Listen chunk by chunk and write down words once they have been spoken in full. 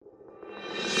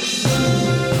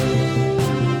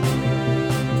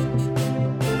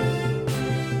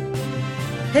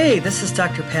Hey, this is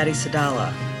Dr. Patty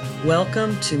Sadala.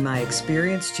 Welcome to my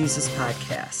Experience Jesus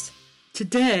podcast.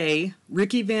 Today,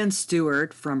 Ricky Van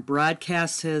Stewart from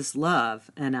Broadcast His Love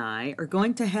and I are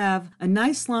going to have a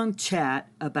nice long chat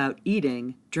about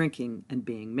eating, drinking, and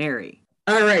being merry.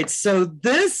 All right, so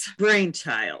this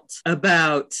brainchild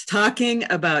about talking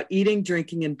about eating,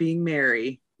 drinking, and being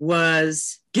merry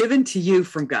was given to you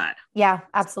from God. Yeah,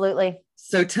 absolutely.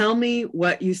 So tell me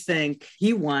what you think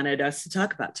he wanted us to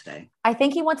talk about today. I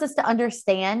think he wants us to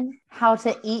understand how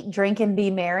to eat, drink, and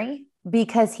be merry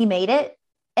because he made it.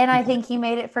 And I think he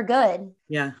made it for good.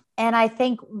 Yeah. And I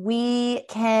think we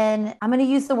can, I'm going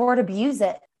to use the word abuse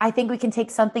it. I think we can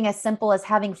take something as simple as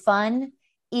having fun,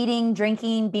 eating,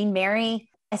 drinking, being merry,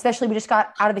 especially we just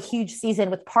got out of a huge season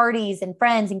with parties and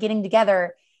friends and getting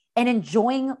together and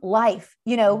enjoying life.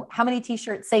 You know, how many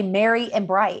t-shirts say merry and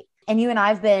bright? And you and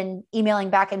I've been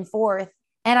emailing back and forth.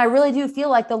 And I really do feel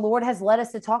like the Lord has led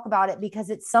us to talk about it because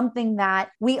it's something that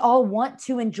we all want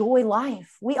to enjoy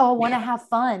life. We all want to have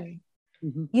fun.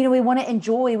 Mm-hmm. You know, we want to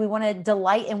enjoy, we want to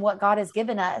delight in what God has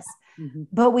given us,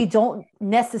 but we don't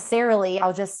necessarily,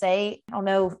 I'll just say, I don't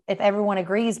know if everyone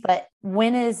agrees, but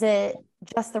when is it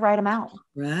just the right amount?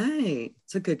 Right.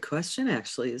 It's a good question,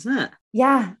 actually, isn't it?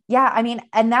 Yeah. Yeah. I mean,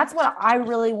 and that's what I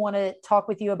really want to talk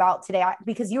with you about today,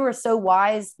 because you are so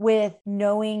wise with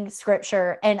knowing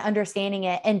scripture and understanding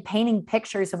it and painting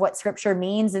pictures of what scripture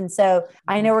means. And so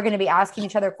I know we're going to be asking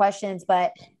each other questions,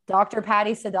 but Dr.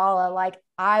 Patty Sadala, like,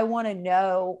 I want to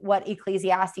know what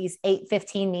Ecclesiastes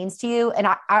 8:15 means to you. And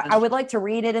I would like to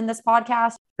read it in this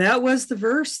podcast. That was the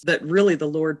verse that really the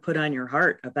Lord put on your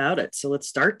heart about it. So let's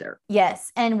start there.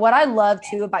 Yes. And what I love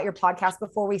too about your podcast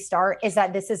before we start is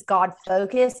that this is God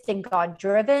focused and God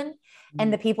driven.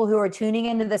 And the people who are tuning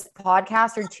into this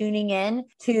podcast are tuning in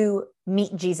to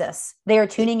meet Jesus. They are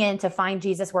tuning in to find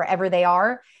Jesus wherever they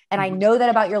are. And I know that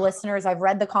about your listeners. I've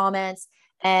read the comments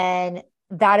and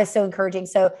that is so encouraging.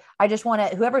 So I just want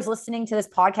to, whoever's listening to this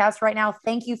podcast right now,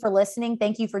 thank you for listening.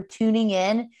 Thank you for tuning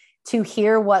in to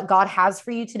hear what God has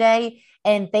for you today.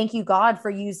 And thank you, God, for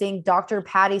using Dr.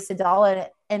 Patty Sadala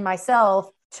and myself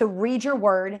to read your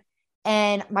word.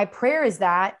 And my prayer is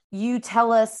that you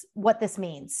tell us what this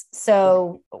means.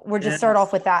 So we'll just start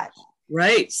off with that.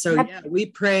 Right. So we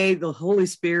pray the Holy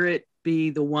Spirit be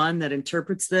the one that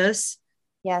interprets this.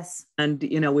 Yes. And,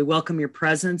 you know, we welcome your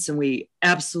presence and we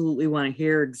absolutely want to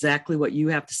hear exactly what you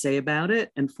have to say about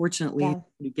it. And fortunately,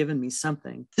 you've given me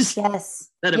something. Yes.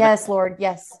 Yes, Lord.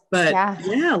 Yes. But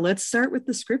let's start with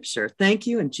the scripture. Thank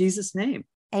you in Jesus' name.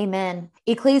 Amen.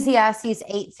 Ecclesiastes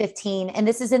 8:15, and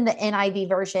this is in the NIV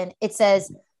version. It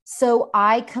says, "So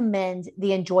I commend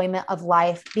the enjoyment of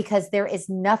life because there is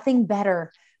nothing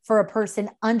better for a person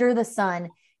under the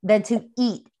sun than to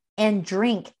eat and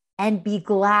drink and be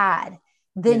glad.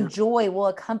 Then joy will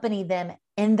accompany them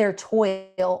in their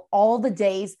toil all the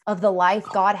days of the life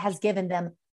God has given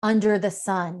them under the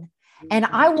sun." And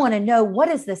I want to know, what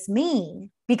does this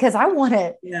mean? Because I want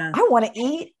to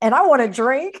eat and I want to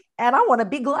drink and I want to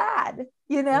be glad,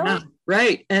 you know? Yeah,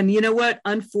 right. And you know what?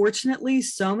 Unfortunately,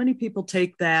 so many people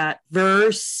take that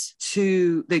verse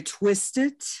they twist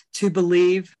it to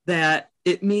believe that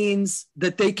it means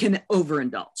that they can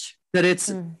overindulge. That it's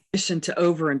a mission to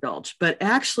overindulge. But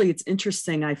actually, it's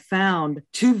interesting. I found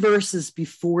two verses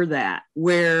before that,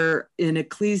 where in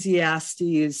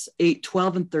Ecclesiastes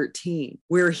 8:12 and 13,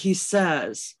 where he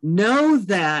says, "Know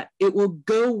that it will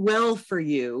go well for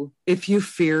you if you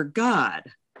fear God,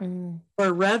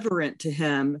 are reverent to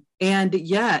him. And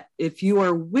yet, if you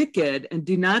are wicked and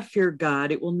do not fear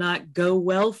God, it will not go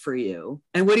well for you."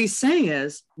 And what he's saying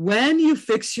is, when you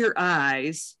fix your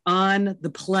eyes on the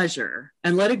pleasure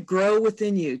and let it grow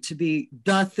within you to be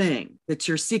the thing that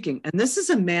you're seeking. And this is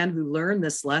a man who learned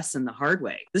this lesson the hard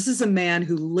way. This is a man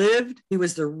who he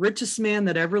was the richest man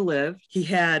that ever lived. He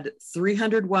had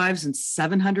 300 wives and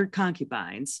 700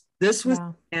 concubines. This was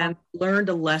a man who learned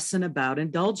a lesson about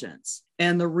indulgence.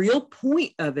 And the real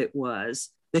point of it was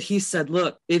that he said,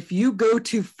 look, if you go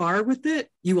too far with it,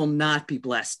 you will not be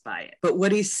blessed by it. But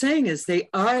what he's saying is they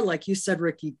are, like you said,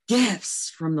 Ricky,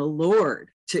 gifts from the Lord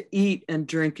to eat and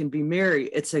drink and be merry.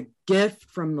 It's a gift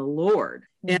from the Lord.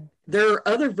 And there are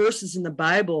other verses in the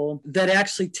Bible that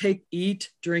actually take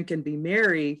eat, drink, and be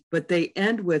merry, but they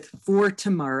end with, for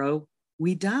tomorrow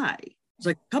we die.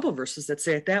 There's like a couple of verses that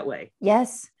say it that way.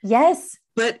 Yes. Yes.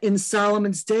 But in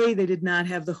Solomon's day, they did not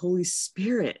have the Holy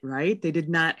Spirit, right? They did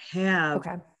not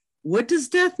have, what does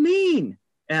death mean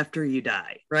after you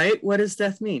die, right? What does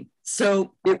death mean?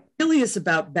 So it really is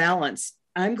about balance.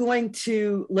 I'm going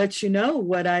to let you know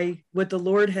what the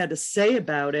Lord had to say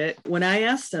about it when I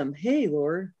asked him, hey,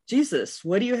 Lord Jesus,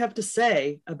 what do you have to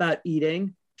say about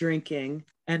eating, drinking,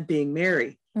 and being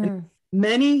merry. Mm.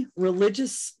 Many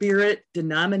religious spirit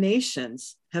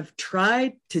denominations have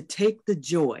tried to take the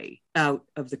joy out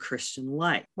of the Christian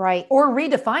life. Right. Or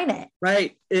redefine it.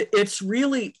 Right. It's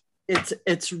really,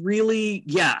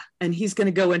 yeah. And he's going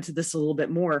to go into this a little bit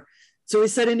more. So he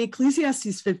said in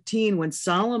Ecclesiastes 15, when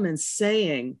Solomon's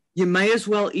saying, you may as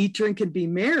well eat, drink, and be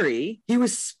merry, he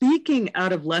was speaking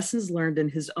out of lessons learned in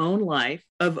his own life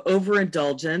of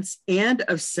overindulgence and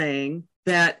of saying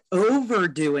that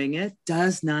overdoing it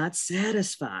does not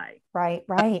satisfy. Right,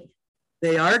 right.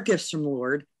 They are gifts from the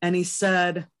Lord. And he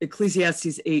said,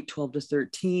 Ecclesiastes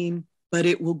 8:12-13, but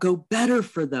it will go better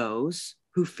for those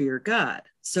who fear God.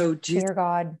 So Jesus, fear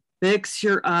God. Fix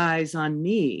your eyes on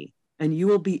me, and you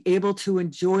will be able to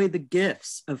enjoy the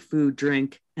gifts of food,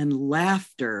 drink, and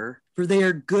laughter, for they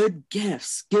are good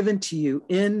gifts given to you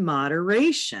in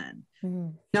moderation.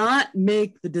 Mm. Not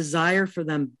make the desire for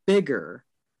them bigger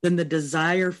than the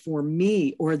desire for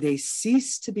me, or they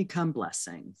cease to become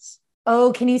blessings.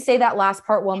 Oh, can you say that last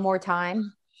part one more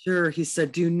time? Sure. He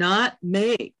said, do not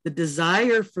make the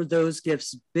desire for those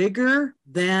gifts bigger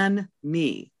than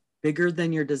me, bigger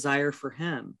than your desire for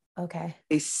him. Okay.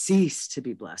 They cease to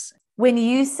be blessing. When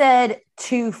you said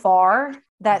too far,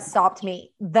 that stopped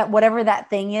me. That whatever that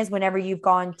thing is, whenever you've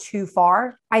gone too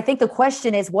far, I think the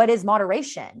question is, what is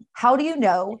moderation? How do you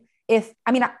know if,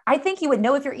 I think you would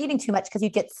know if you're eating too much because you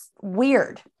get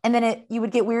weird. And then you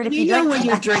would get weird if you know drink when too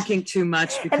you're much. drinking too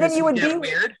much because and then you would get be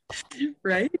weird,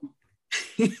 right?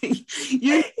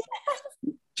 You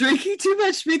drinking too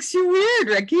much makes you weird,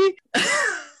 Ricky.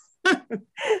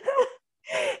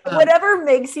 Whatever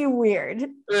makes you weird,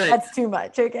 right. That's too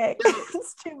much. Okay.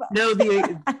 It's too much. No,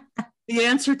 the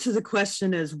answer to the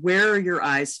question is, where are your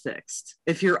eyes fixed?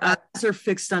 If your eyes are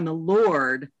fixed on the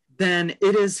Lord, then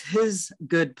it is his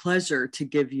good pleasure to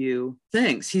give you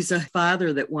things. He's a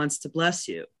father that wants to bless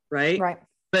you, right? Right.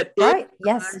 But if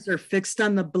your eyes are fixed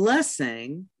on the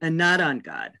blessing and not on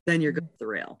God, then you're going off the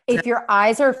rail. If your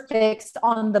eyes are fixed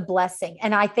on the blessing,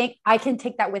 and I think I can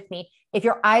take that with me. If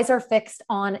your eyes are fixed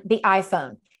on the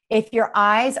iPhone, if your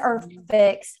eyes are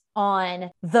fixed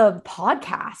on the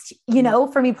podcast,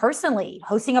 for me personally,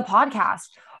 hosting a podcast,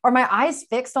 are my eyes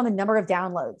fixed on the number of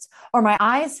downloads? Are my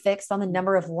eyes fixed on the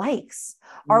number of likes?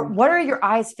 Or what are your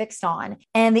eyes fixed on?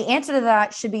 And the answer to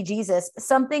that should be Jesus.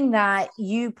 Something that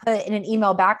you put in an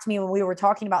email back to me when we were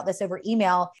talking about this over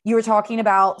email, you were talking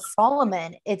about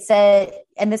Solomon. It said,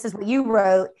 and this is what you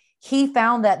wrote, he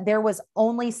found that there was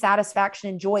only satisfaction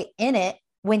and joy in it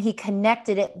when he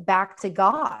connected it back to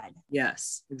God.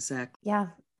 Yes, exactly.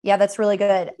 Yeah, that's really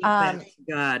good. God,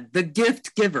 the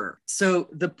gift giver. So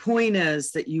the point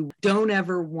is that you don't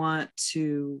ever want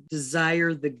to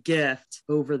desire the gift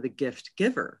over the gift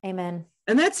giver. Amen.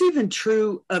 And that's even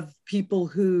true of people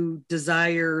who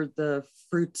desire the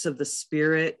fruits of the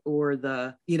spirit, or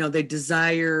they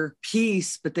desire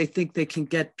peace, but they think they can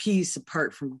get peace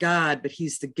apart from God, but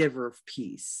he's the giver of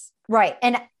peace. Right.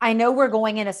 And I know we're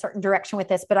going in a certain direction with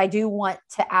this, but I do want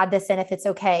to add this in if it's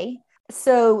okay.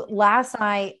 So last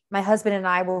night, my husband and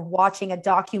I were watching a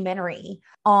documentary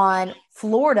on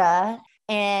Florida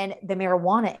and the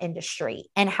marijuana industry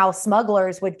and how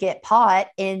smugglers would get pot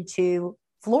into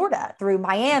Florida through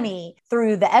Miami,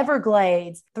 through the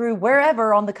Everglades, through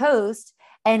wherever on the coast,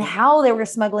 and how they were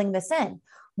smuggling this in.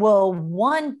 Well,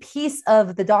 one piece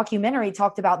of the documentary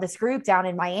talked about this group down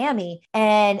in Miami,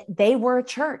 and they were a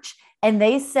church, and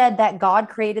they said that God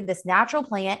created this natural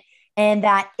plant and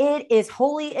that it is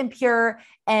holy and pure,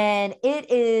 and it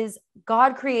is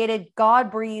God created, God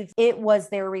breathed. It was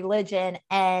their religion,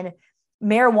 and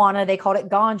marijuana, they called it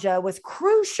ganja, was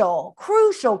crucial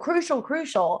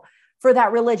for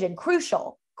that religion.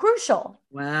 Crucial.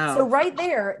 Wow. So right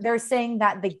there, they're saying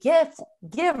that the gift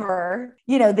giver,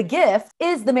 the gift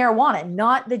is the marijuana,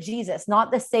 not the Jesus,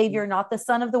 not the Savior, not the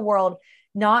Son of the world,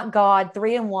 not God,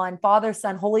 3 in 1, Father,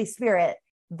 Son, Holy Spirit.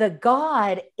 The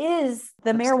God is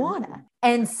the marijuana.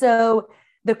 And so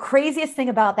the craziest thing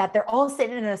about that, they're all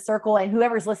sitting in a circle, and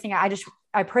whoever's listening,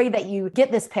 I pray that you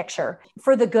get this picture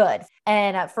for the good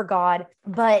and for God,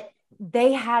 but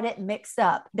they had it mixed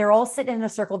up. They're all sitting in a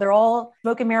circle. They're all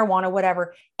smoking marijuana,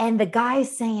 whatever. And the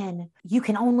guy's saying, you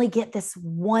can only get this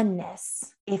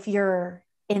oneness if you're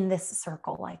in this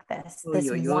circle like this,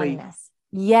 oneness.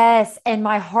 Yes. And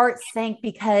my heart sank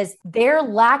because their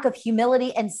lack of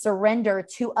humility and surrender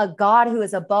to a God who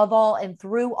is above all and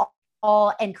through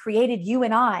all and created you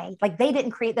and I, like they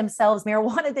didn't create themselves.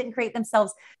 Marijuana didn't create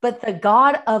themselves, but the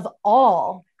God of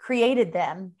all created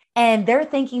them. And they're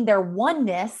thinking their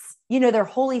oneness, their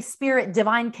Holy Spirit,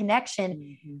 divine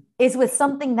connection is with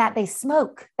something that they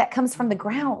smoke that comes from the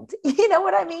ground. You know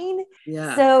what I mean?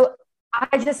 Yeah. So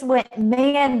I just went,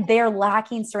 man, they're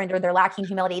lacking surrender. They're lacking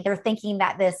humility. They're thinking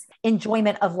that this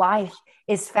enjoyment of life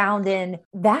is found in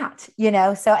that,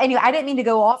 So anyway, I didn't mean to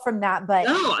go off from that, but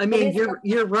no, I mean,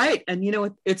 you're right. And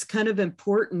it's kind of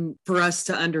important for us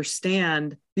to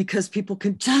understand because people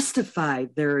can justify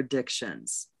their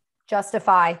addictions.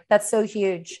 Justify. That's so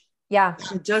huge. Yeah.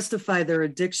 Justify their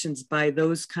addictions by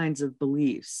those kinds of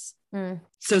beliefs.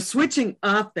 So switching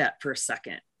off that for a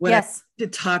second, what I wanted to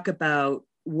talk about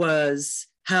was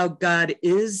how God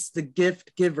is the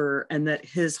gift giver and that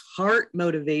his heart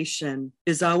motivation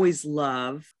is always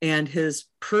love, and his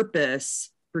purpose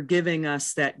for giving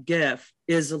us that gift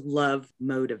is love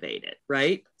motivated,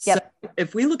 right? Yep. So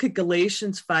if we look at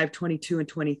Galatians 5:22 and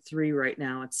 23 right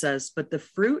now, it says, but the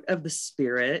fruit of the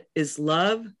Spirit is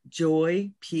love,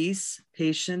 joy, peace,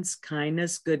 patience,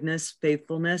 kindness, goodness,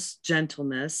 faithfulness,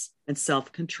 gentleness, and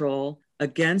self-control.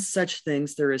 Against such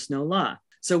things there is no law.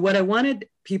 So what I wanted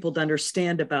people to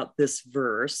understand about this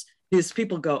verse is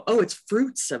people go, oh, it's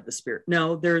fruits of the Spirit.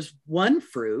 No, there's one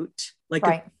fruit, like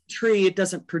a tree, it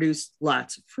doesn't produce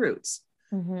lots of fruits.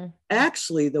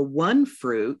 Actually, the one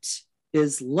fruit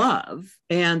is love.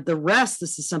 And the rest,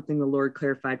 this is something the Lord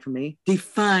clarified for me,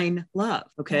 define love.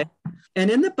 Okay.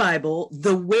 And in the Bible,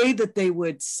 the way that they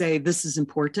would say this is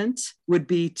important would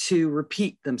be to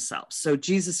repeat themselves. So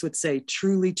Jesus would say,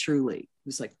 truly, truly. He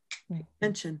was like, pay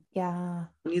attention. Yeah.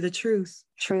 Tell me the truth.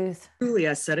 Truth. Truly,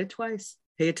 I said it twice.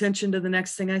 Pay attention to the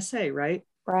next thing I say, right?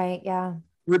 Right. Yeah.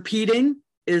 Repeating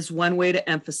is one way to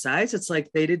emphasize. It's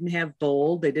like they didn't have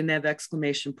bold, they didn't have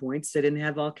exclamation points, they didn't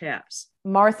have all caps.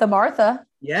 Martha, Martha.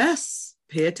 Yes,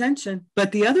 pay attention.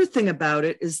 But the other thing about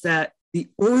it is that the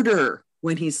order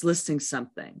when he's listing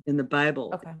something in the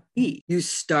Bible, you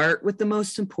start with the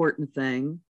most important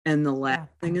thing and the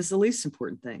last thing is the least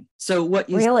important thing. So what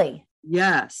you really?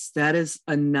 Yes, that is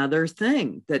another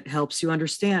thing that helps you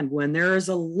understand when there is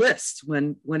a list,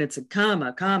 when it's a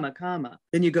comma,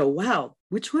 then you go, wow,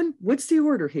 which one, what's the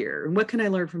order here? And what can I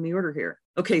learn from the order here?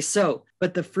 Okay, so,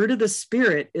 but the fruit of the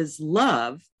Spirit is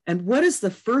love. And what is the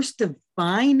first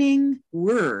defining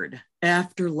word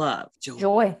after love?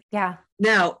 Joy. Yeah.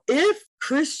 Now, if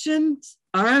Christians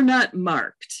are not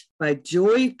marked by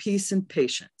joy, peace, and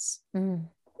patience,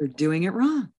 they're doing it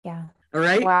wrong. Yeah. All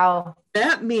right. Wow.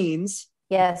 That means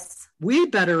we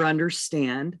better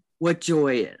understand what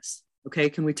joy is. Okay.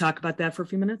 Can we talk about that for a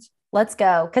few minutes? Let's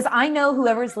go. Because I know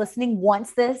whoever's listening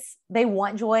wants this. They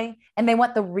want joy and they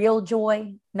want the real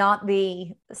joy, not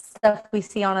the stuff we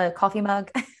see on a coffee mug.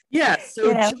 Yeah.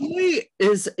 So joy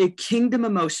is a kingdom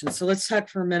emotion. So let's talk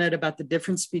for a minute about the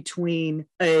difference between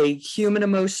a human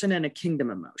emotion and a kingdom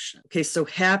emotion. Okay. So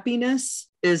happiness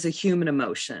is a human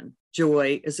emotion.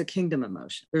 Joy is a kingdom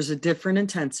emotion. There's a different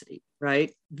intensity,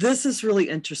 right? This is really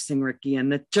interesting, Ricky,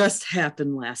 and that just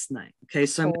happened last night. Okay,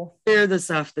 so I'm going to share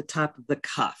this off the top of the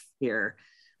cuff here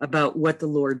about what the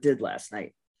Lord did last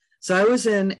night. So I was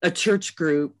in a church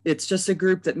group. It's just a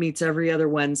group that meets every other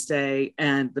Wednesday,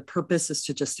 and the purpose is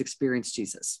to just experience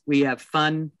Jesus. We have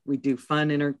fun. We do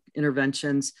fun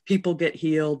interventions. People get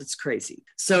healed. It's crazy.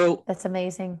 So that's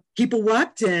amazing. People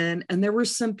walked in, and there were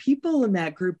some people in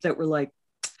that group that were like,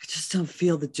 I just don't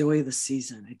feel the joy of the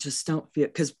season. I just don't feel,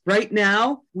 because right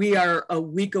now we are a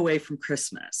week away from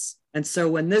Christmas. And so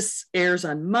when this airs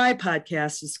on my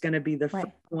podcast, it's going to be the first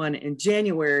one in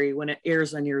January. When it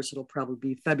airs on yours, it'll probably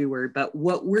be February. But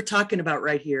what we're talking about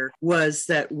right here was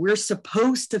that we're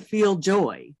supposed to feel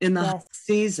joy in the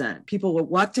season. People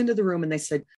walked into the room and they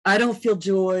said, I don't feel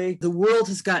joy. The world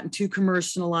has gotten too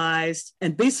commercialized.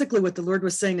 And basically what the Lord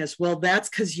was saying is, well, that's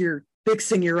because you're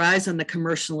fixing your eyes on the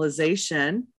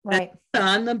commercialization and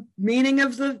on the meaning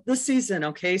of the season.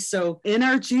 Okay. So in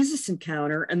our Jesus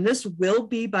encounter, and this will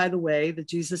be, by the way, the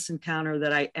Jesus encounter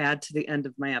that I add to the end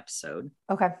of my episode.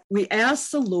 Okay. We ask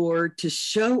the Lord to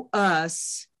show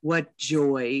us what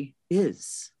joy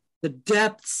is, the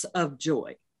depths of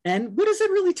joy. And what does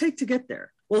it really take to get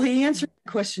there? Well, he answered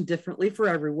the question differently for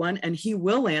everyone, and he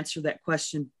will answer that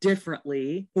question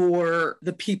differently for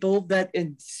the people that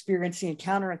experience the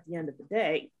encounter at the end of the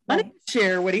day. Let me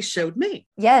share what he showed me.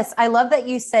 Yes, I love that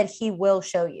you said he will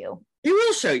show you. He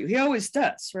will show you. He always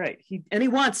does, right? He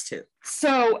wants to.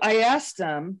 So I asked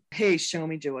him, hey, show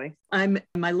me joy. I'm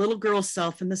my little girl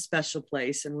self in the special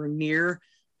place, and we're near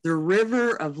the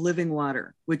river of living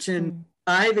water, which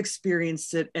I've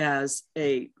experienced it as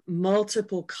a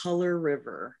multiple color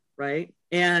river, right?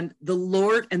 And the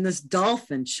Lord and this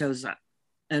dolphin shows up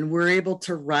and we're able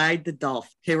to ride the dolphin.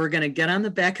 Okay, we're going to get on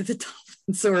the back of the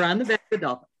dolphin. So we're on the back of the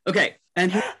dolphin. Okay.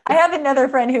 And I have another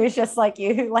friend who is just like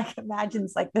you, who like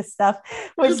imagines like this stuff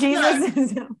with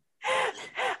Jesus.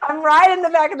 I'm right in the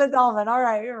back of the dolphin. All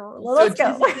right, let's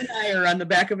go. Jesus and I are on the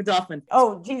back of a dolphin.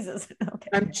 Oh, Jesus. Okay.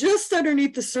 I'm just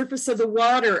underneath the surface of the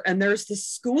water, and there's this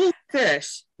school of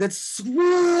fish that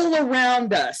swirl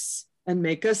around us and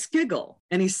make us giggle.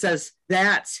 And he says,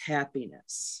 that's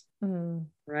happiness.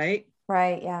 Right?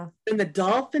 Right. Yeah. And the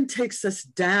dolphin takes us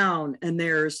down, and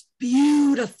there's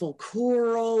beautiful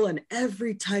coral and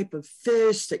every type of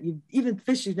fish even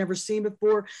fish you've never seen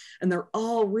before. And they're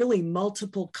all really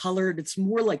multiple colored. It's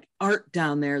more like art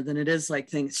down there than it is like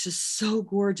things. It's just so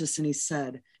gorgeous. And he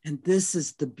said, and this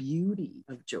is the beauty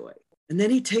of joy. And then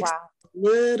he takes a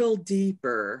little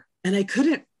deeper, and I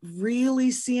couldn't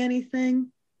really see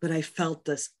anything, but I felt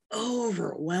this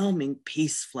overwhelming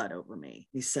peace flood over me.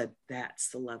 He said, that's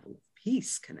the level of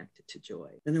peace connected to joy.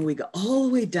 And then we go all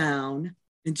the way down,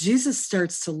 and Jesus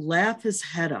starts to laugh his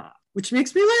head off, which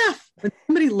makes me laugh. When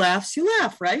somebody laughs, you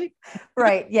laugh, right?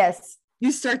 Right. Yes.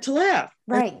 You start to laugh.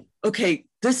 Right. Okay,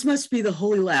 this must be the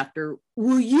holy laughter.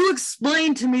 Will you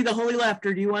explain to me the holy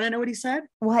laughter? Do you want to know what he said?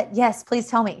 What? Yes, please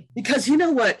tell me. Because you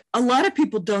know what? A lot of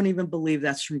people don't even believe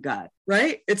that's from God,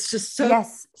 right? It's just so.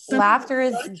 Yes, laughter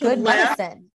is good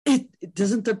medicine. It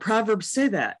doesn't the Proverbs say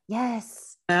that?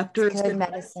 Yes. Laughter is good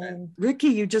medicine. Ricky,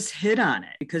 you just hit on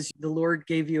it because the Lord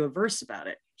gave you a verse about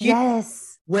it.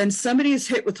 Yes. When somebody is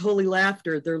hit with holy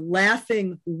laughter, they're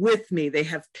laughing with me. They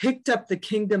have picked up the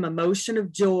kingdom emotion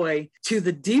of joy to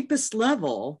the deepest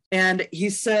level. And he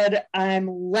said, I'm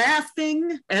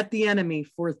laughing at the enemy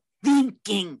for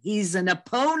thinking he's an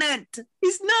opponent.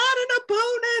 He's not an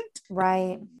opponent.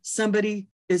 Right. Somebody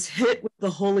is hit with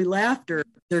the holy laughter,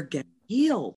 they're getting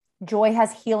healed. Joy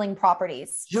has healing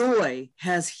properties. Joy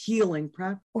has healing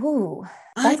properties. Ooh,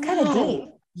 that's kind of deep.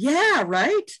 Yeah,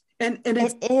 right. And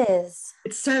it is.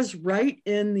 It says right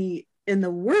in the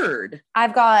word.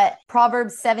 I've got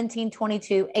Proverbs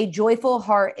 17:22. A joyful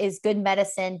heart is good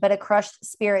medicine, but a crushed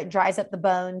spirit dries up the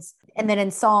bones. And then in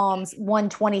Psalms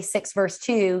 126, verse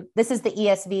 2, this is the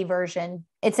ESV version.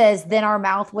 It says, then our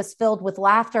mouth was filled with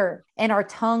laughter and our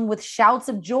tongue with shouts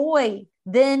of joy.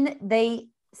 Then they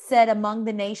said among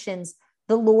the nations,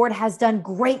 the Lord has done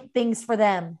great things for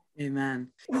them. Amen.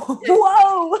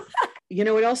 Whoa. You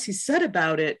know what else he said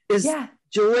about it is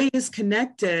joy is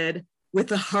connected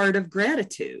with a heart of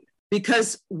gratitude.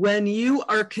 Because when you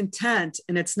are content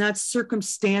and it's not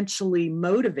circumstantially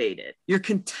motivated, you're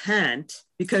content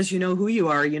because you know who you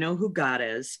are, you know who God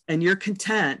is, and you're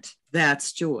content.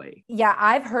 That's joy. Yeah,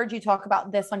 I've heard you talk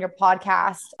about this on your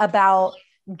podcast about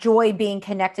joy being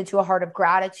connected to a heart of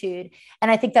gratitude.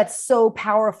 And I think that's so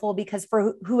powerful because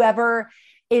for whoever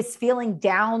is feeling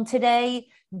down today,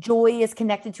 joy is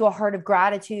connected to a heart of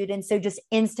gratitude. And so just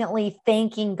instantly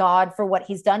thanking God for what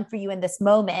he's done for you in this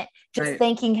moment, just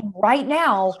thanking him right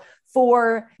now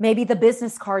for maybe the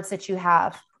business cards that you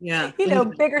have,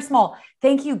 big or small.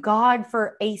 Thank you, God,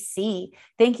 for AC.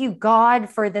 Thank you, God,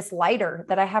 for this lighter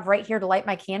that I have right here to light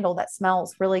my candle that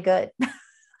smells really good.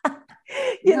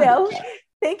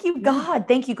 Thank you, God.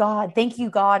 Thank you, God. Thank you,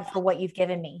 God, for what you've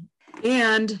given me.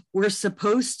 And we're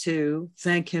supposed to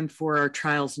thank him for our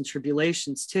trials and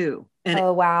tribulations too. And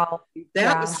wow.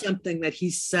 That was something that he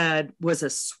said was a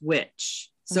switch.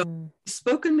 So he's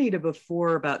spoken to me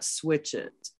before about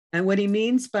switches. And what he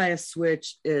means by a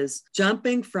switch is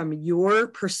jumping from your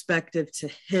perspective to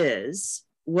his.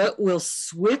 What will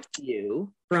switch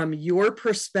you from your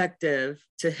perspective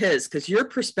to his? Because your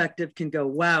perspective can go,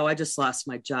 wow, I just lost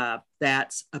my job.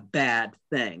 That's a bad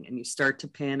thing. And you start to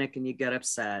panic and you get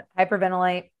upset.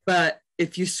 Hyperventilate. But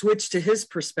if you switch to his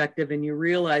perspective and you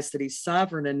realize that he's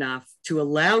sovereign enough to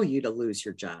allow you to lose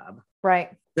your job, right?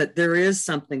 That there is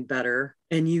something better,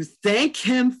 and you thank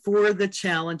him for the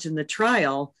challenge and the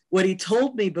trial. What he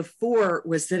told me before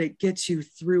was that it gets you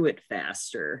through it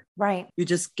faster. Right. You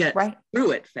just get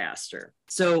through it faster.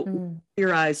 So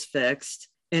your eyes fixed.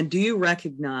 And do you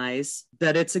recognize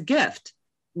that it's a gift?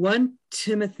 1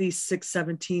 Timothy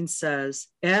 6:17 says,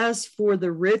 as for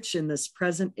the rich in this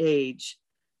present age,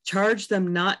 charge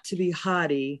them not to be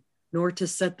haughty, nor to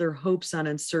set their hopes on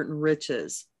uncertain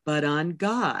riches, but on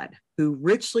God, who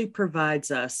richly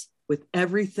provides us with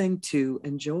everything to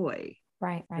enjoy.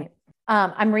 Right.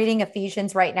 I'm reading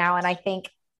Ephesians right now, and I think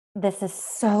this is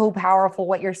so powerful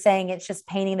what you're saying. It's just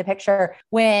painting the picture.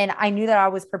 When I knew that I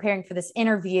was preparing for this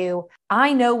interview,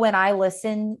 I know when I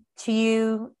listen to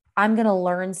you, I'm going to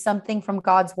learn something from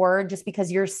God's word just because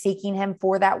you're seeking him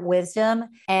for that wisdom.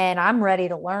 And I'm ready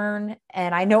to learn.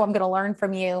 And I know I'm going to learn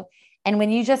from you. And when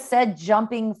you just said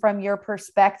jumping from your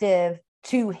perspective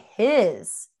to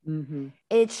his,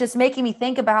 it's just making me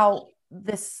think about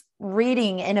this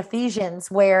reading in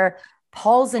Ephesians where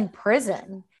Paul's in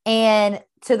prison And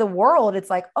to the world, it's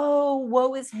like, oh,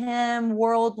 woe is him,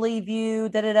 worldly view,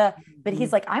 da da da. But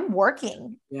he's like, I'm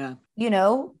working. Yeah.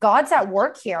 God's at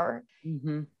work here.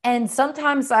 Mm-hmm. And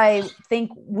sometimes I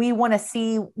think we want to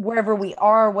see wherever we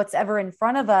are, what's ever in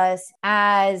front of us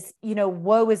as,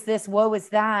 woe is this, woe is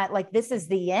that. Like, this is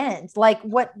the end. Like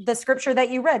what the scripture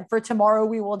that you read, for tomorrow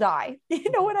we will die.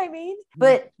 You know what I mean?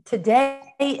 But today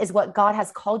is what God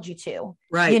has called you to,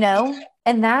 right.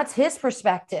 And that's his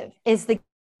perspective, is the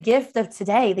gift of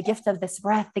today, the gift of this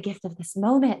breath, the gift of this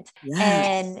moment,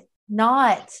 and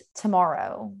not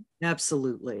tomorrow.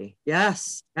 Absolutely.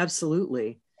 Yes,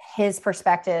 absolutely. His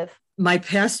perspective. My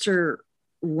pastor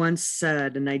once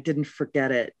said, and I didn't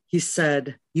forget it, he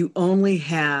said, you only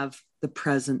have the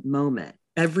present moment.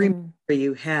 Every memory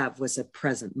you have was a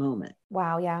present moment.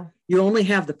 Wow. Yeah. You only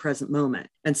have the present moment.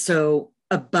 And so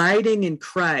abiding in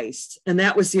Christ, and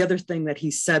that was the other thing that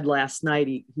he said last night.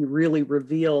 He really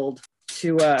revealed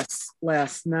to us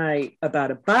last night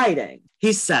about abiding.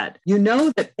 He said, you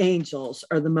know that angels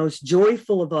are the most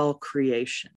joyful of all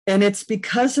creation. And it's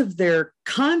because of their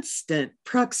constant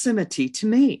proximity to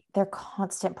me. Their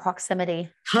constant proximity.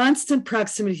 Constant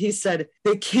proximity. He said,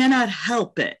 they cannot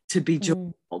help it to be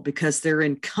joyful because they're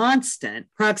in constant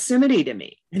proximity to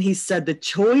me. And he said, the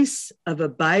choice of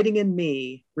abiding in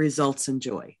me results in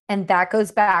joy. And that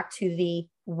goes back to the,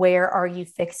 where are you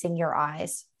fixing your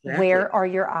eyes? Exactly. Where are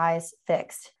your eyes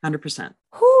fixed? 100%.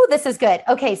 Whew, this is good.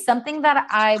 Okay. Something that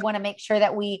I want to make sure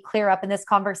that we clear up in this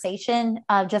conversation,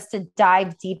 just to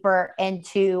dive deeper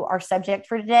into our subject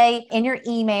for today. In your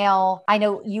email, I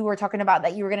know you were talking about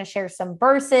that you were going to share some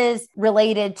verses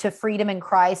related to freedom in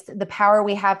Christ, the power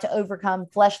we have to overcome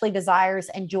fleshly desires,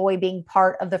 and joy being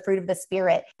part of the fruit of the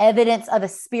Spirit, evidence of a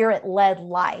Spirit-led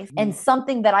life. And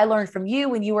something that I learned from you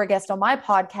when you were a guest on my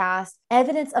podcast,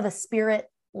 evidence of a Spirit-led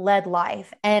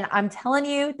life. And I'm telling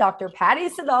you, Dr. Patty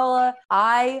Sadala,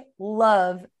 I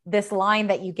love this line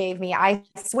that you gave me. I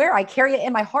swear I carry it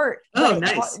in my heart. Oh,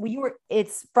 nice.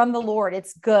 It's from the Lord.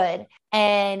 It's good.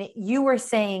 And you were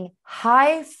saying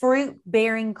high fruit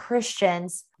bearing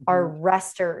Christians are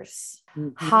resters.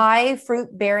 Mm-hmm. High fruit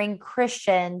bearing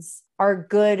Christians are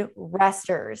good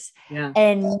resters. Yeah.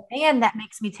 And man, that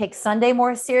makes me take Sunday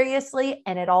more seriously.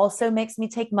 And it also makes me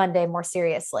take Monday more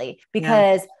seriously,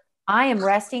 because I am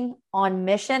resting on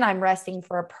mission. I'm resting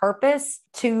for a purpose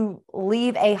to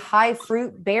leave a high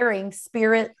fruit bearing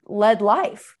Spirit-led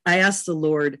life. I asked the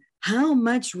Lord, how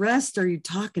much rest are you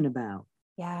talking about?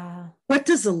 Yeah. What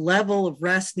does a level of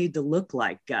rest need to look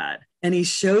like, God? And he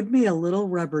showed me a little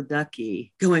rubber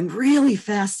ducky going really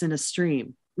fast in a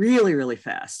stream, really, really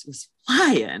fast. It was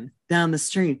flying down the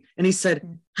stream. And he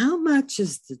said, how much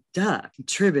is the duck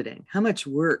contributing? How much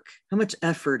work, how much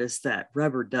effort is that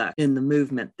rubber duck in the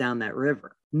movement down that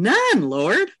river? None,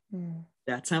 Lord.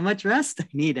 That's how much rest I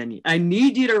need. And I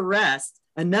need you to rest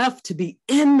enough to be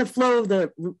in the flow of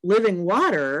the living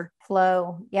water.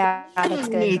 Flow. Yeah, that's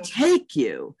good. Me take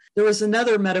you. There was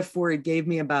another metaphor he gave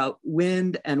me about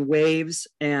wind and waves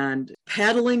and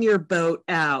paddling your boat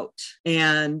out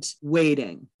and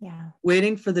waiting. Yeah.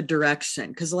 Waiting for the direction.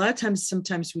 Because a lot of times,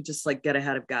 sometimes we just like get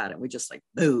ahead of God and we just like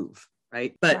move,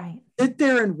 right? But sit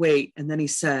there and wait. And then he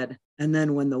said, and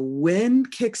then when the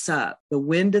wind kicks up, the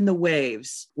wind and the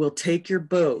waves will take your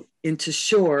boat into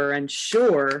shore, and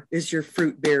shore is your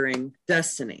fruit-bearing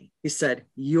destiny. He said,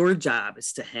 your job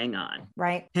is to hang on.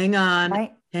 Right. Hang on,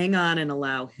 hang on, and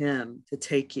allow him to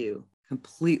take you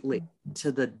completely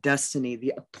to the destiny,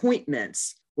 the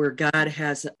appointments where God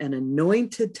has an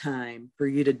anointed time for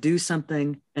you to do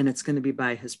something, and it's going to be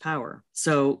by his power.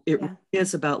 So it really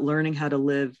is about learning how to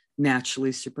live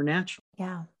naturally supernatural.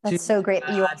 Yeah, that's so great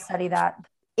that you all study that.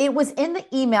 It was in the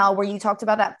email where you talked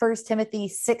about that 1 Timothy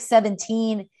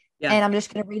 6:17. Yeah. And I'm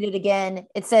just going to read it again.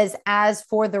 It says, as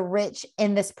for the rich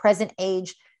in this present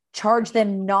age, charge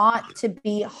them not to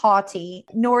be haughty,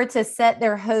 nor to set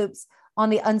their hopes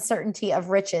on the uncertainty of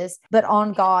riches, but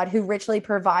on God, who richly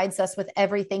provides us with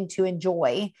everything to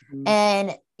enjoy. Mm-hmm.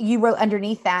 And you wrote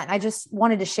underneath that, and I just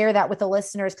wanted to share that with the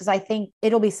listeners, because I think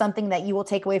it'll be something that you will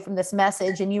take away from this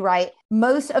message. And you write,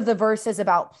 most of the verses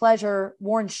about pleasure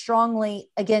warn strongly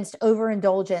against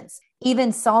overindulgence.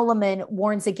 Even Solomon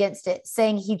warns against it,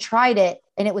 saying he tried it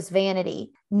and it was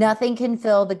vanity. Nothing can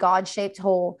fill the God-shaped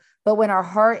hole, but when our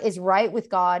heart is right with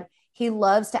God, he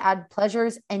loves to add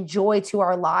pleasures and joy to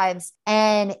our lives,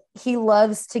 and he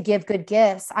loves to give good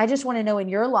gifts. I just want to know, in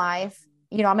your life,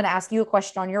 I'm going to ask you a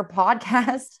question on your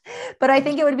podcast, but I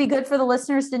think it would be good for the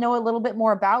listeners to know a little bit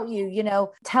more about you.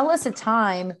 Tell us a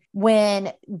time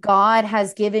when God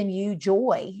has given you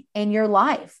joy in your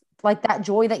life, like that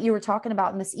joy that you were talking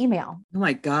about in this email. Oh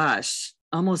my gosh.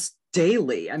 almost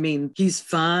daily. I mean, he's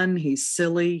fun, he's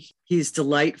silly, he's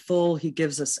delightful. He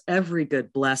gives us every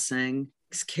good blessing,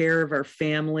 takes care of our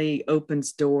family,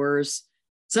 opens doors.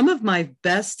 Some of my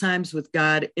best times with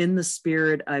God in the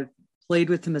Spirit, I've played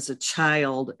with him as a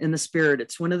child in the Spirit.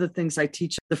 It's one of the things I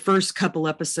teach the first couple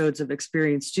episodes of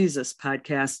Experience Jesus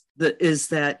podcast, that is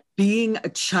that being a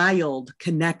child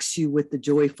connects you with the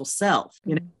joyful self,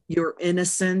 you know, your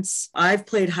innocence. I've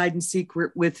played hide and seek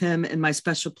with him in my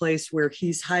special place where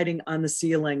he's hiding on the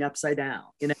ceiling upside down,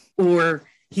 you know, or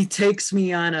he takes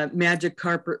me on a magic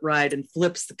carpet ride and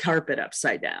flips the carpet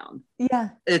upside down.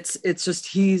 Yeah. It's just,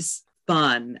 he's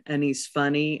fun and he's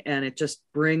funny, and it just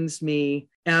brings me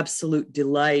absolute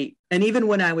delight. And even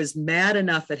when I was mad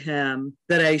enough at him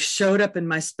that I showed up in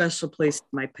my special place in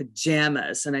my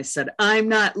pajamas and I said, I'm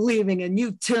not leaving, and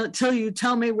you till you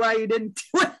tell me why you didn't do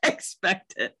what I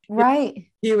expected. Right.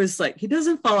 He was like, he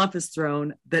doesn't fall off his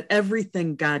throne, that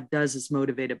everything God does is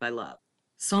motivated by love.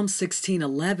 Psalm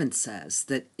 16:11 says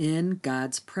that in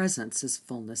God's presence is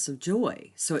fullness of joy.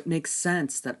 So it makes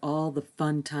sense that all the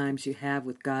fun times you have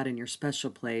with God in your special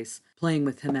place, playing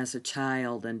with him as a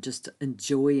child and just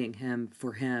enjoying him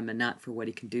for him and not for what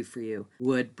he can do for you,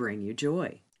 would bring you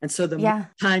joy. And so the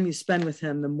more time you spend with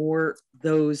him, the more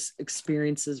those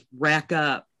experiences rack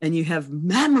up, and you have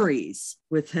memories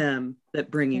with him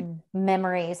that bring you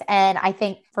memories. And I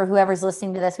think for whoever's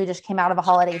listening to this, we just came out of a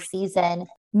holiday season.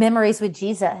 Memories with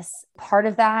Jesus. Part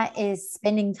of that is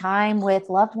spending time with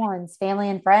loved ones, family,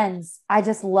 and friends. I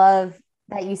just love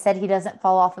that you said he doesn't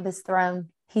fall off of his throne.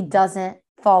 He doesn't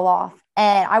fall off.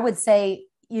 And I would say,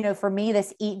 you know, for me,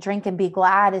 this eat, drink, and be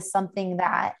glad is something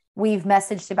that we've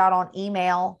messaged about on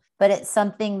email, but it's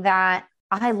something that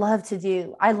I love to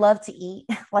do. I love to eat.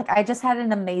 Like, I just had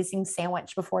an amazing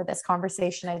sandwich before this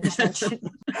conversation. I just mentioned,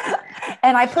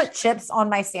 and I put chips on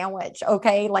my sandwich.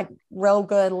 Okay. Like real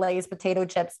good Lay's potato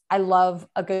chips. I love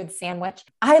a good sandwich.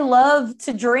 I love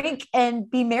to drink and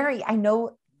be merry. I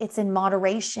know it's in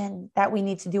moderation that we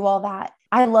need to do all that.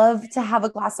 I love to have a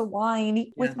glass of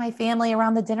wine with my family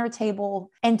around the dinner table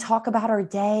and talk about our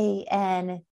day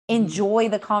and enjoy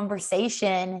the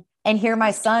conversation and hear my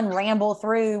son ramble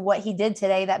through what he did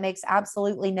today that makes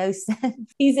absolutely no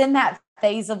sense. He's in that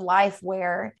phase of life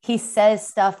where he says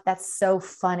stuff that's so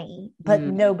funny, but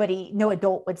no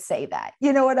adult would say that.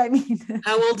 You know what I mean?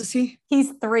 How old is he?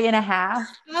 He's 3.5.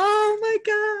 Oh my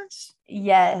gosh.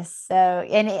 Yes. So,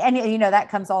 and you know, that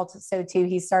comes also too,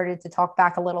 he started to talk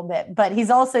back a little bit, but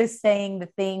he's also saying the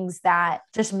things that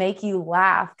just make you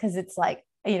laugh. Cause it's like,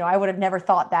 you know, I would have never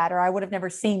thought that, or I would have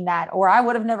never seen that, or I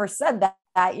would have never said that,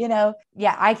 you know,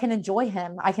 I can enjoy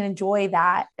him. I can enjoy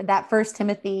that 1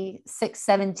 Timothy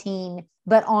 6:17,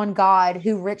 but on God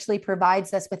who richly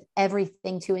provides us with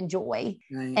everything to enjoy.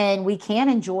 Right. And we can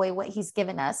enjoy what he's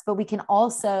given us, but we can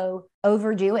also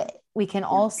overdo it. We can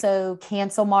also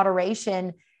cancel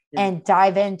moderation and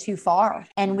dive in too far.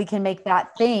 And we can make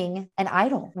that thing an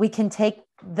idol. We can take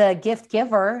the gift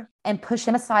giver and push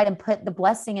him aside and put the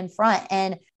blessing in front.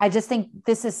 And I just think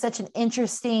this is such an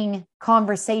interesting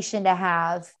conversation to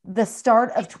have. The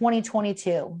start of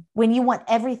 2022, when you want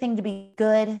everything to be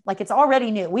good, like it's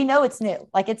already new. We know it's new,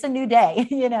 like it's a new day,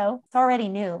 you know, it's already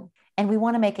new and we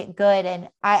want to make it good. And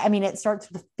I mean, it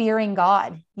starts with fearing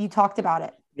God. You talked about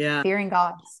it. Yeah. Fearing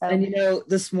God. So. And, you know,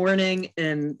 this morning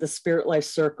in the Spirit Life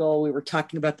Circle, we were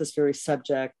talking about this very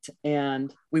subject,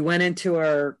 and we went into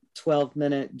our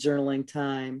 12-minute journaling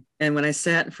time. And when I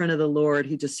sat in front of the Lord,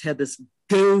 he just had this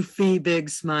goofy, big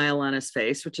smile on his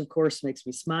face, which of course makes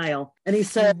me smile. And he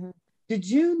said, did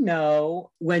you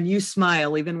know when you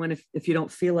smile, even when if you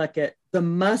don't feel like it, the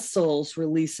muscles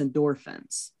release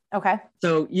endorphins. Okay.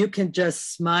 So you can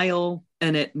just smile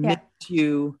and it makes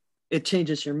you, it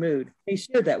changes your mood. He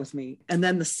shared that with me. And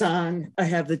then the song, I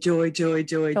have the joy, joy,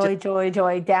 joy, joy, joy,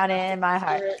 joy, down in my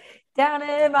heart, down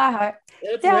in my heart,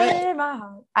 down in my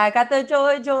heart. I got the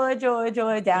joy, joy, joy,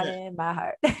 joy, down in my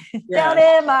heart, down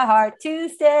in my heart to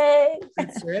stay.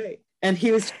 That's right. And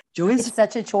he was, joy is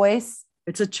such a choice.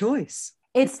 It's a choice.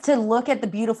 It's to look at the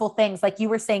beautiful things. Like you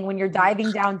were saying, when you're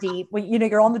diving down deep, when, you know,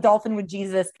 you're on the dolphin with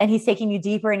Jesus and he's taking you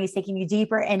deeper and he's taking you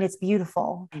deeper and it's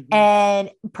beautiful. And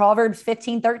Proverbs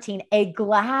 15:13, a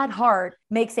glad heart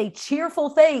makes a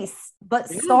cheerful face, but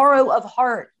sorrow of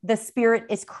heart, the spirit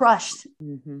is crushed.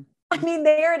 I mean,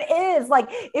 there it is. Like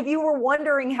if you were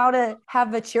wondering how to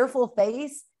have a cheerful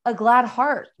face, a glad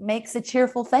heart makes a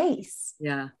cheerful face.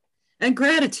 Yeah. And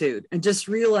gratitude, and just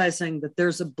realizing that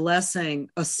there's a blessing,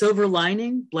 a silver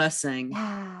lining blessing,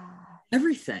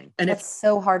 everything. And it's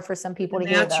so hard for some people to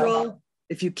hear.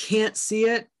 If you can't see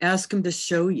it, ask them to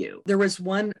show you. There was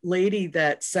one lady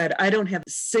that said, I don't have a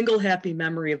single happy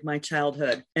memory of my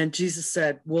childhood. And Jesus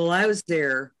said, well, I was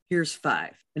there. Here's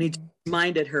 5. And he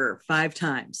reminded her 5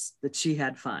 times that she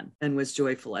had fun and was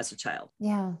joyful as a child.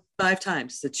 Yeah. 5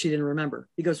 times that she didn't remember.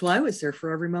 He goes, well, I was there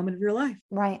for every moment of your life.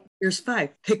 Right. Here's 5.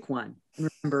 Pick one and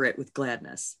remember it with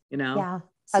gladness, Yeah.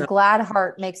 A glad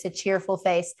heart makes a cheerful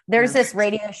face. There's this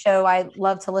radio show I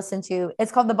love to listen to.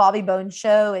 It's called The Bobby Bones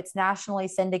Show. It's nationally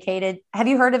syndicated. Have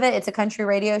you heard of it? It's a country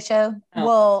radio show. Oh.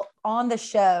 Well, on the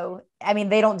show, I mean,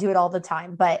 they don't do it all the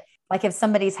time, but like if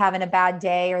somebody's having a bad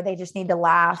day or they just need to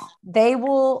laugh, they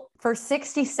will, for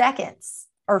 60 seconds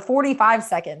or 45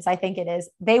 seconds, I think it is,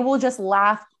 they will just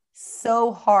laugh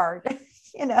so hard,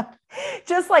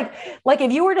 just like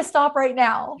if you were to stop right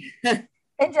now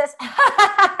and just,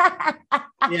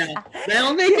 yeah,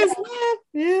 that'll make us laugh.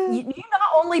 Yeah. You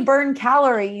not only burn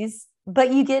calories,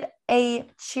 but you get a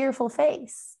cheerful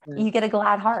face. You get a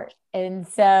glad heart. And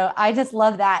so I just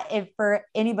love that. If for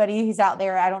anybody who's out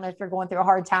there, I don't know if you're going through a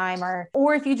hard time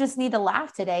or if you just need to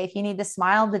laugh today, if you need to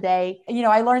smile today,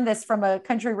 I learned this from a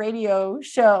country radio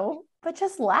show, but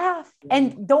just laugh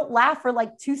and don't laugh for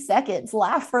like 2 seconds,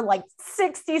 laugh for like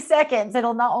 60 seconds.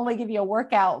 It'll not only give you a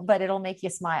workout, but it'll make you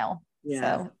smile.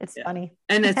 Yeah. So it's funny.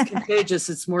 And it's contagious.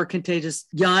 It's more contagious.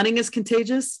 Yawning is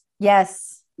contagious.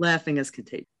 Yes. Laughing is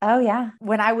contagious. Oh, yeah.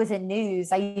 When I was in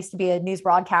news, I used to be a news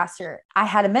broadcaster. I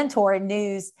had a mentor in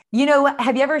news.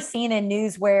 Have you ever seen in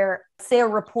news where, say, a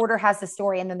reporter has the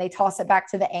story and then they toss it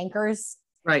back to the anchors?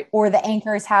 Right. Or the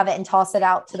anchors have it and toss it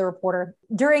out to the reporter.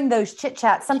 During those chit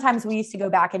chats, sometimes we used to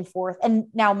go back and forth. And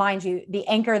now, mind you, the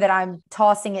anchor that I'm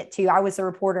tossing it to, I was the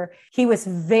reporter. He was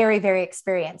very, very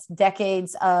experienced,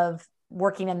 decades of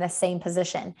working in the same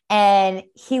position. And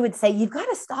he would say, you've got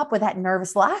to stop with that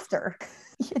nervous laughter.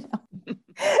 And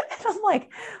I'm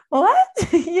like, what?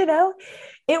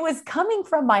 It was coming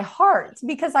from my heart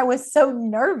because I was so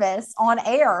nervous on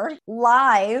air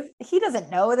live. He doesn't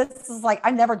know this is like,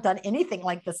 I've never done anything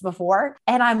like this before.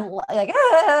 And I'm like,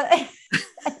 ah.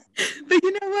 But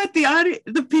you know what?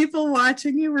 The people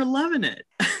watching you were loving it.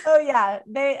 Oh yeah.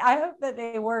 I hope that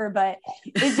they were, but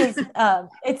it's just,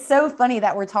 it's so funny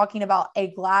that we're talking about a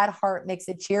glad heart makes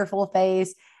a cheerful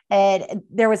face. And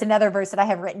there was another verse that I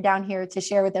have written down here to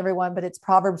share with everyone, but it's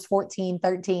Proverbs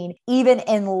 14:13. Even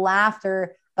in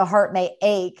laughter, the heart may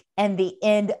ache and the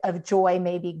end of joy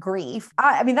may be grief.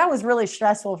 I mean, that was really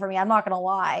stressful for me. I'm not going to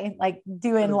lie, like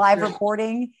doing live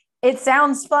reporting. It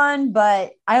sounds fun,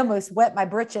 but I almost wet my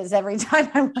britches every time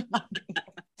I went on.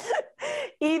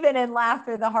 Even in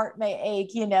laughter, the heart may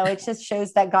ache. It just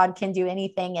shows that God can do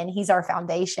anything and he's our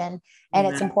foundation. And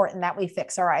Amen. It's important that we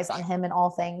fix our eyes on him in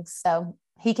all things. So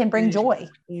he can bring joy.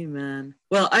 Amen.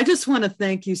 Well, I just want to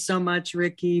thank you so much,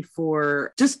 Ricky,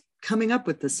 for just coming up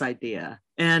with this idea.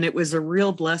 And it was a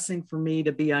real blessing for me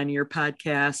to be on your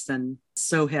podcast, and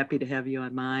so happy to have you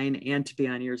on mine and to be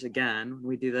on yours again when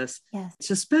we do this. Yes. It's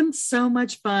just been so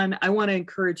much fun. I want to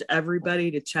encourage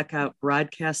everybody to check out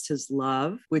Broadcast His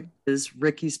Love, which is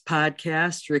Ricky's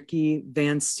podcast, Ricky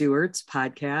Van Stewart's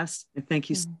podcast. And thank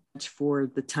you so much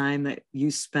for the time that you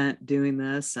spent doing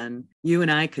this. And you and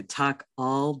I could talk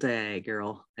all day,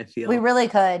 girl. I feel we really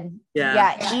could.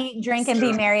 Yeah. Eat, drink, and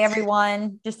be merry,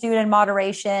 everyone. Just do it in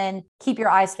moderation. Keep your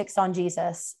eyes fixed on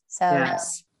Jesus. So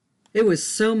yes. It was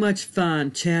so much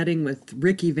fun chatting with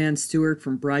Ricky Van Stewart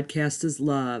from Broadcast His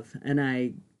Love, and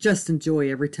I just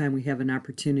enjoy every time we have an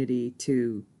opportunity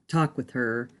to talk with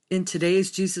her. In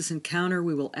today's Jesus Encounter,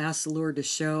 we will ask the Lord to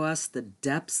show us the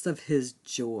depths of his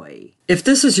joy. If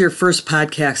this is your first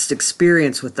podcast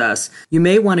experience with us, you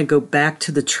may want to go back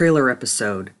to the trailer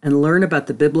episode and learn about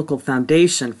the biblical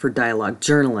foundation for dialogue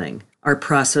journaling, our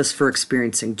process for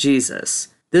experiencing Jesus.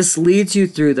 This leads you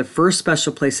through the first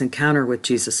special place encounter with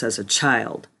Jesus as a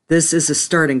child. This is a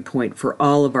starting point for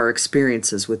all of our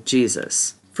experiences with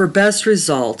Jesus. For best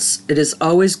results, it is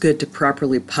always good to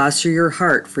properly posture your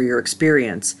heart for your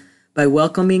experience by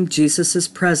welcoming Jesus'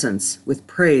 presence with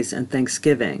praise and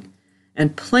thanksgiving,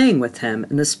 and playing with him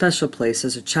in the special place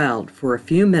as a child for a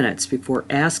few minutes before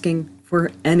asking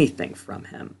for anything from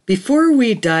him. Before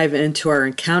we dive into our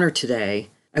encounter today,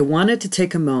 I wanted to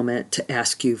take a moment to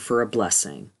ask you for a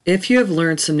blessing. If you have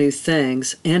learned some new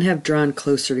things and have drawn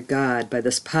closer to God by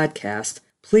this podcast,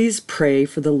 please pray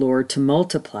for the Lord to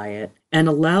multiply it and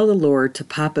allow the Lord to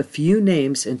pop a few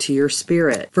names into your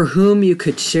spirit for whom you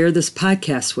could share this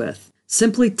podcast with,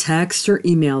 Simply text or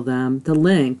email them the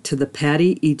link to the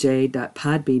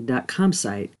pattyej.podbean.com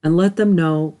site and let them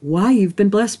know why you've been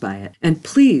blessed by it. And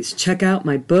please check out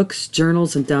my books,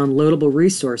 journals, and downloadable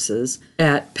resources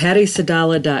at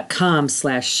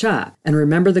pattysadala.com/shop. And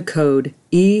remember the code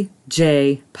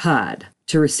EJPOD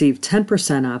to receive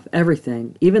 10% off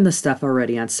everything, even the stuff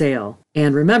already on sale.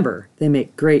 And remember, they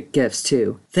make great gifts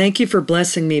too. Thank you for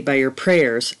blessing me by your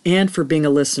prayers and for being a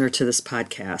listener to this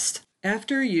podcast.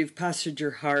 After you've postured your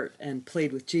heart and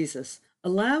played with Jesus,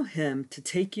 allow him to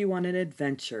take you on an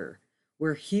adventure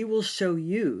where he will show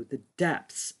you the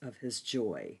depths of his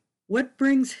joy. What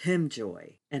brings him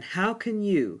joy, and how can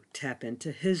you tap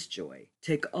into his joy?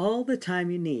 Take all the time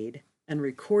you need and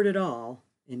record it all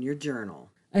in your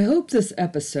journal. I hope this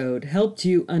episode helped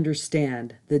you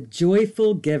understand the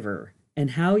joyful giver and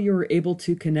how you are able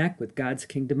to connect with God's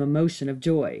kingdom emotion of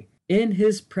joy. In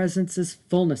his presence is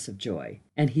fullness of joy,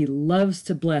 and he loves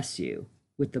to bless you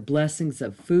with the blessings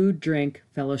of food, drink,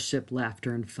 fellowship,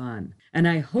 laughter, and fun. And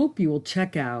I hope you will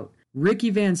check out Ricky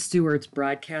Van Stewart's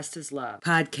Broadcast is Love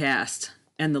podcast.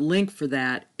 And the link for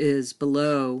that is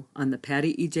below on the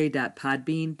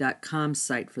pattyej.podbean.com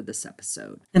site for this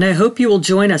episode. And I hope you will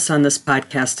join us on this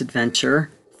podcast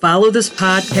adventure. Follow this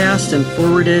podcast and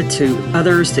forward it to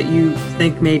others that you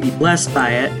think may be blessed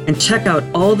by it. And check out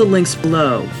all the links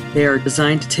below. They are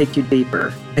designed to take you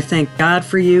deeper. I thank God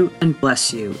for you and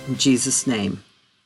bless you in Jesus' name.